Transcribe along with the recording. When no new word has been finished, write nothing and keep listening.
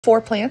4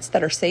 plants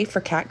that are safe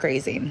for cat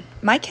grazing.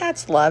 My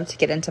cats love to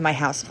get into my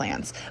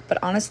houseplants, but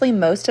honestly,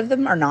 most of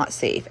them are not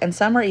safe, and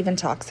some are even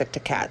toxic to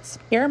cats.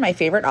 Here are my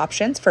favorite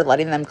options for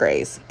letting them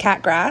graze: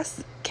 cat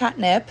grass,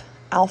 catnip,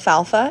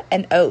 alfalfa,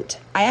 and oat.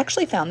 I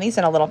actually found these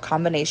in a little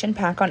combination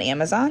pack on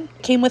Amazon.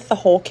 It came with the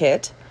whole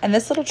kit, and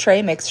this little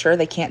tray makes sure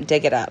they can't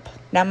dig it up.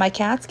 Now my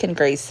cats can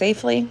graze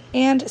safely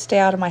and stay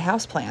out of my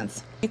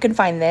houseplants. You can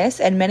find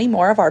this and many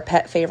more of our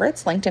pet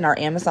favorites linked in our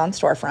Amazon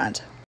storefront.